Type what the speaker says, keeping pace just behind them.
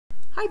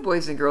Hi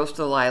boys and girls to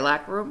the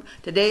Lilac Room.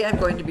 Today I'm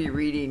going to be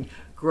reading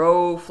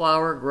Grow,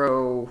 Flower,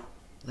 Grow.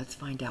 Let's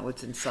find out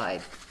what's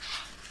inside.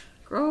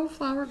 Grow,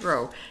 Flower,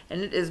 Grow. And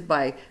it is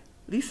by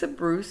Lisa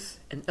Bruce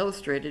and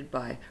illustrated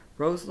by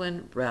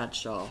Rosalind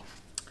Beardshaw.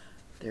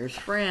 There's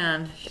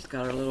Fran. She's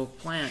got her little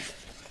plant.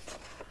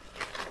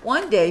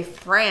 One day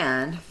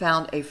Fran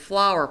found a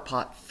flower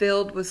pot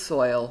filled with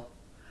soil.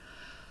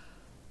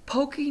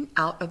 Poking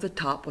out of the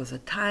top was a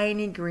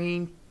tiny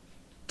green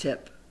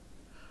tip.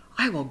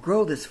 "I will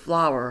grow this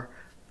flower,"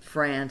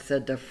 Fran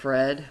said to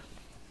Fred.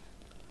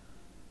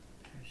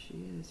 There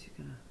she is.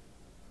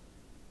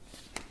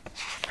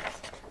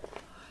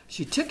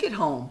 She took it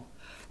home.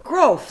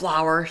 "Grow,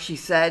 flower," she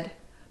said,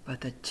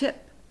 but the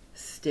tip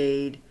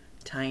stayed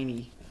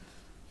tiny.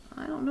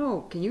 I don't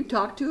know. Can you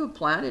talk to a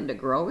plant into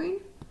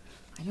growing?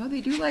 I know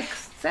they do like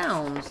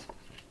sounds.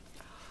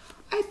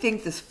 "I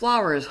think this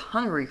flower is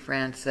hungry,"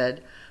 Fran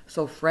said.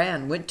 So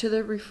Fran went to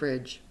the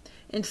fridge.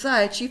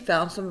 Inside, she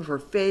found some of her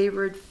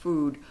favorite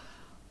food.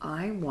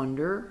 I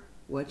wonder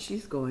what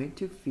she's going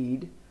to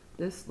feed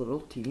this little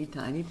teeny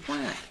tiny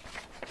plant.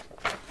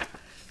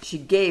 She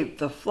gave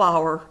the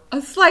flower a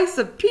slice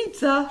of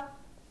pizza.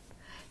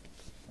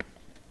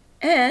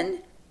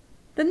 And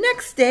the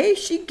next day,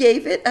 she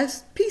gave it a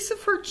piece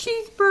of her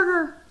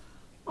cheeseburger.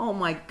 Oh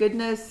my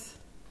goodness.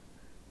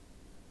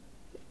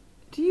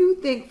 Do you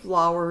think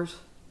flowers,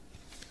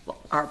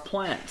 our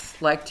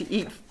plants, like to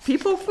eat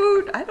people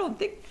food? I don't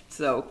think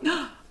so.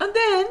 And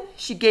then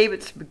she gave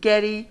it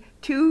spaghetti,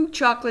 2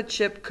 chocolate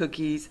chip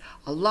cookies,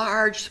 a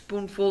large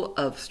spoonful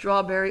of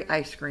strawberry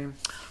ice cream.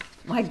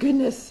 My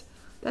goodness,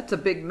 that's a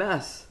big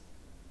mess.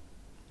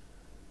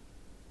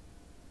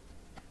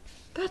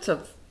 That's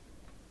a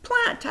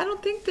plant. I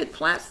don't think that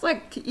plants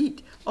like to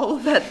eat all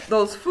of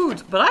those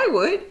foods, but I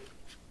would.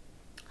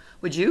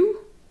 Would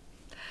you?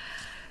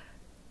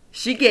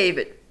 She gave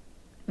it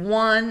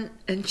one,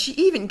 and she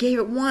even gave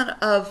it one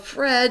of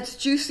Fred's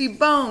juicy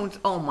bones.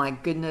 Oh my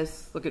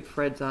goodness, look at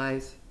Fred's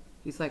eyes.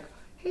 He's like,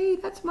 "Hey,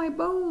 that's my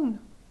bone."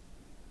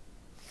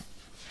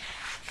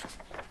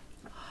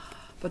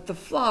 But the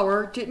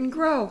flower didn't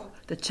grow.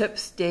 The tip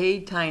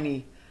stayed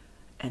tiny.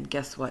 And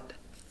guess what?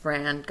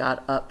 Fran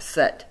got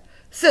upset.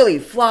 "Silly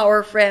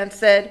flower," Fran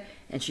said,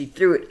 and she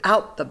threw it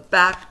out the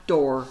back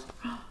door.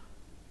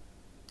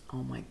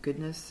 Oh my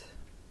goodness.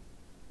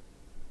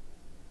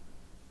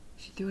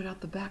 She threw it out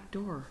the back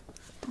door.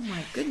 Oh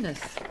my goodness.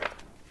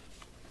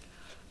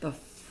 The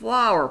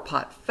flower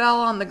pot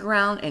fell on the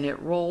ground and it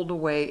rolled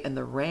away and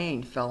the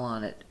rain fell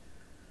on it.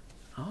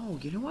 Oh,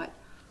 you know what?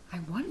 I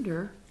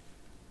wonder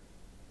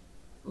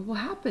what will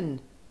happen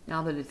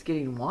now that it's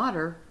getting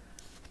water.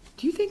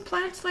 Do you think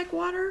plants like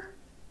water?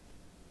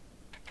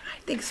 I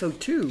think so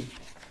too.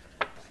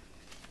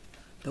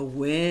 The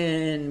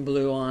wind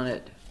blew on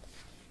it.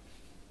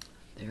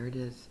 There it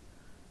is.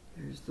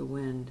 There's the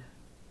wind.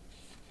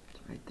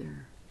 Right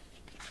there.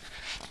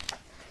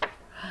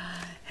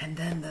 And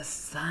then the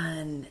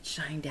sun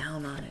shined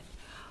down on it.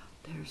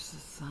 There's the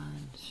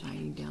sun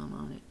shining down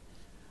on it.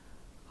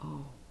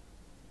 Oh,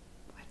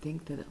 I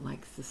think that it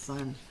likes the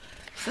sun.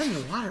 Sun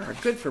and water are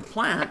good for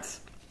plants.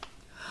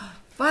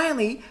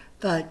 Finally,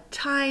 the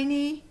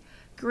tiny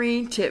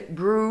green tip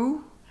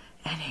grew,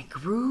 and it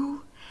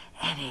grew,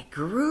 and it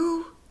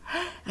grew,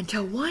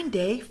 until one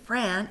day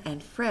Fran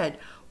and Fred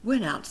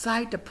went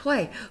outside to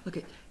play. Look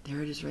at,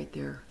 there it is right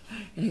there.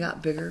 And it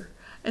got bigger.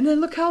 And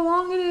then look how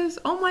long it is.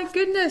 Oh my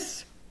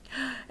goodness.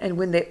 And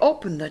when they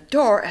opened the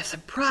door, a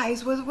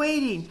surprise was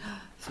waiting.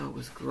 So it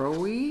was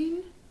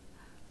growing,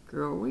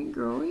 growing,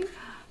 growing.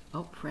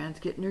 Oh, Fran's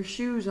getting her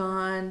shoes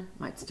on.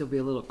 Might still be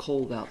a little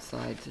cold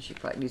outside, so she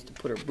probably needs to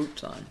put her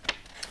boots on.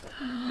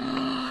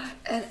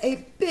 And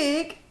a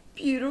big,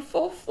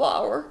 beautiful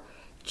flower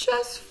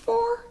just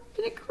for,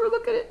 and it grew,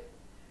 look at it.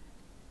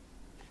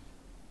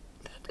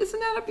 Isn't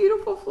that a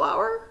beautiful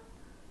flower?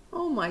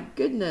 Oh my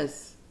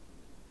goodness.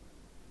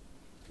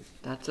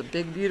 That's a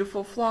big,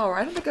 beautiful flower.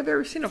 I don't think I've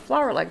ever seen a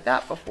flower like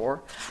that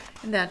before.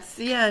 And that's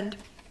the end.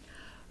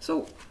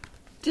 So,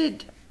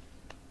 did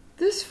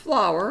this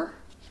flower,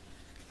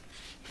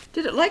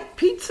 did it like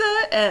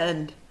pizza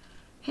and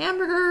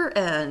hamburger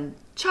and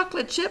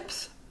chocolate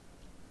chips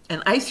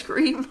and ice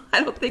cream?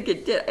 I don't think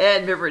it did.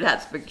 And remember,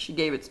 she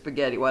gave it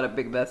spaghetti. What a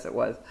big mess it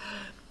was.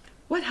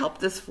 What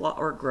helped this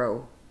flower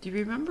grow? Do you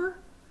remember?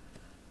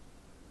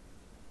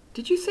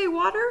 Did you say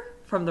water?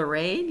 From the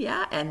rain?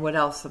 Yeah. And what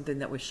else? Something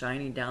that was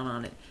shining down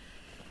on it.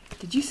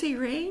 Did you say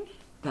rain?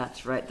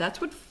 That's right.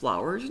 That's what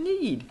flowers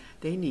need.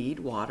 They need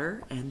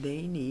water and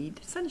they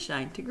need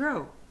sunshine to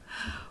grow.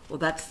 Well,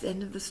 that's the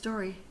end of the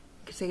story.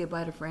 You can say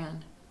goodbye to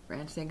Fran.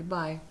 Fran saying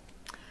goodbye.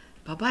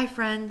 Bye-bye,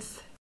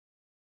 friends.